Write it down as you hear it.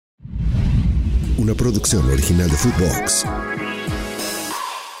una producción original de Footbox.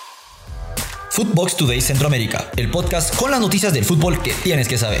 Footbox Today Centroamérica, el podcast con las noticias del fútbol que tienes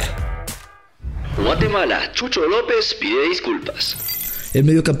que saber. Guatemala, Chucho López pide disculpas. El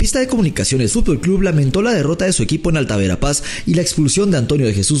mediocampista de Comunicaciones Fútbol Club lamentó la derrota de su equipo en Alta Verapaz y la expulsión de Antonio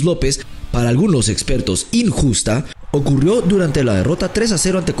de Jesús López, para algunos expertos injusta, ocurrió durante la derrota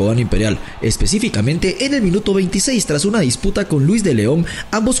 3-0 ante Cobán Imperial, específicamente en el minuto 26 tras una disputa con Luis de León.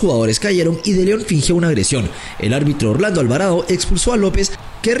 Ambos jugadores cayeron y de León fingió una agresión. El árbitro Orlando Alvarado expulsó a López,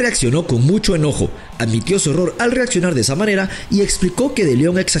 que reaccionó con mucho enojo, admitió su error al reaccionar de esa manera y explicó que de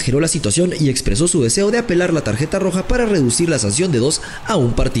León exageró la situación y expresó su deseo de apelar la tarjeta roja para reducir la sanción de 2 a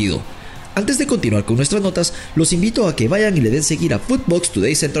 1 partido. Antes de continuar con nuestras notas, los invito a que vayan y le den seguir a Footbox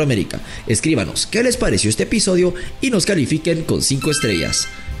Today Centroamérica. Escríbanos qué les pareció este episodio y nos califiquen con 5 estrellas.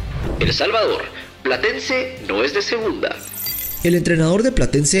 El Salvador, Platense no es de segunda. El entrenador de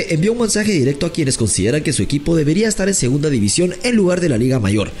Platense envió un mensaje directo a quienes consideran que su equipo debería estar en segunda división en lugar de la Liga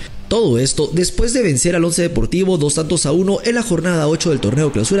Mayor. Todo esto después de vencer al Once Deportivo 2-1 en la jornada 8 del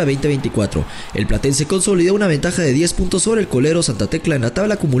torneo Clausura 2024. El Platense consolidó una ventaja de 10 puntos sobre el colero Santa Tecla en la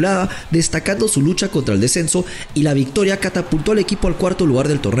tabla acumulada, destacando su lucha contra el descenso, y la victoria catapultó al equipo al cuarto lugar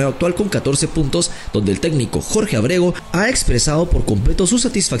del torneo actual con 14 puntos, donde el técnico Jorge Abrego ha expresado por completo su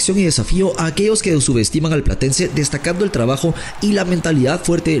satisfacción y desafío a aquellos que subestiman al Platense, destacando el trabajo y la mentalidad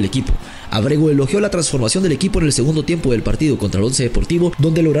fuerte del equipo. Abrego elogió la transformación del equipo en el segundo tiempo del partido contra el Once Deportivo,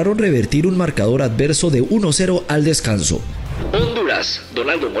 donde lograron revertir un marcador adverso de 1-0 al descanso. Honduras,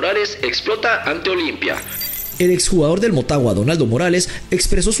 Donaldo Morales explota ante Olimpia. El exjugador del Motagua, Donaldo Morales,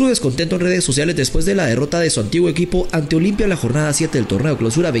 expresó su descontento en redes sociales después de la derrota de su antiguo equipo ante Olimpia en la jornada 7 del torneo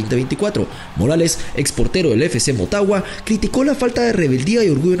Clausura 2024. Morales, exportero del FC Motagua, criticó la falta de rebeldía y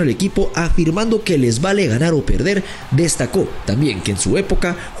orgullo en el equipo, afirmando que les vale ganar o perder. Destacó también que en su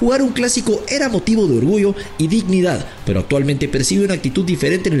época jugar un clásico era motivo de orgullo y dignidad, pero actualmente percibe una actitud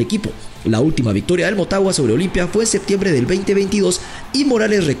diferente en el equipo. La última victoria del Motagua sobre Olimpia fue en septiembre del 2022 y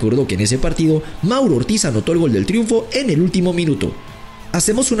Morales recordó que en ese partido Mauro Ortiz anotó el gol del triunfo en el último minuto.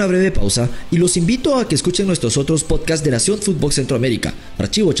 Hacemos una breve pausa y los invito a que escuchen nuestros otros podcasts de Nación Footbox Centroamérica,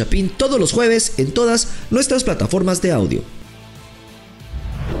 Archivo Chapín, todos los jueves en todas nuestras plataformas de audio.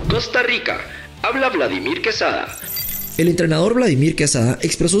 Costa Rica, habla Vladimir Quesada. El entrenador Vladimir Quesada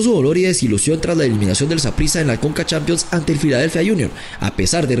expresó su dolor y desilusión tras la eliminación del Saprissa en la Conca Champions ante el Philadelphia Union. A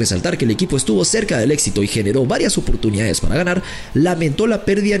pesar de resaltar que el equipo estuvo cerca del éxito y generó varias oportunidades para ganar, lamentó la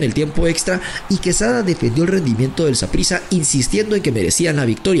pérdida en el tiempo extra y Quesada defendió el rendimiento del Saprissa, insistiendo en que merecían la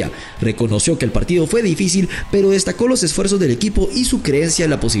victoria. Reconoció que el partido fue difícil, pero destacó los esfuerzos del equipo y su creencia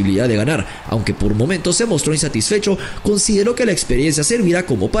en la posibilidad de ganar. Aunque por momentos se mostró insatisfecho, consideró que la experiencia servirá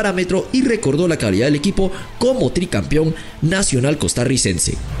como parámetro y recordó la calidad del equipo como tricampeón nacional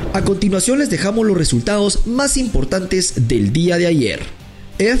costarricense. A continuación les dejamos los resultados más importantes del día de ayer.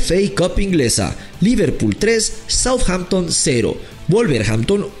 FA Cup inglesa: Liverpool 3, Southampton 0,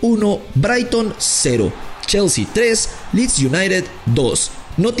 Wolverhampton 1, Brighton 0, Chelsea 3, Leeds United 2,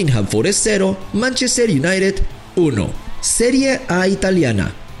 Nottingham Forest 0, Manchester United 1. Serie A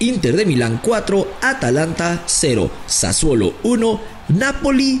italiana: Inter de Milán 4, Atalanta 0, Sassuolo 1,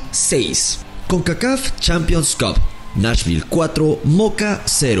 Napoli 6. CONCACAF Champions Cup: Nashville 4, Moca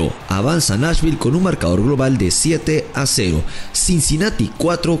 0. Avanza Nashville con un marcador global de 7-0. Cincinnati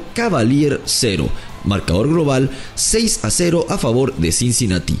 4, Cavalier 0. Marcador global 6-0 a favor de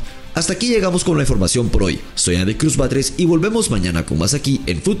Cincinnati. Hasta aquí llegamos con la información por hoy. Soy Andy Cruz Batres y volvemos mañana con más aquí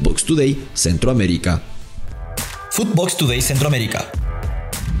en Footbox Today Centroamérica. Footbox Today Centroamérica,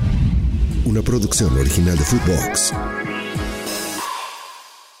 una producción original de Footbox.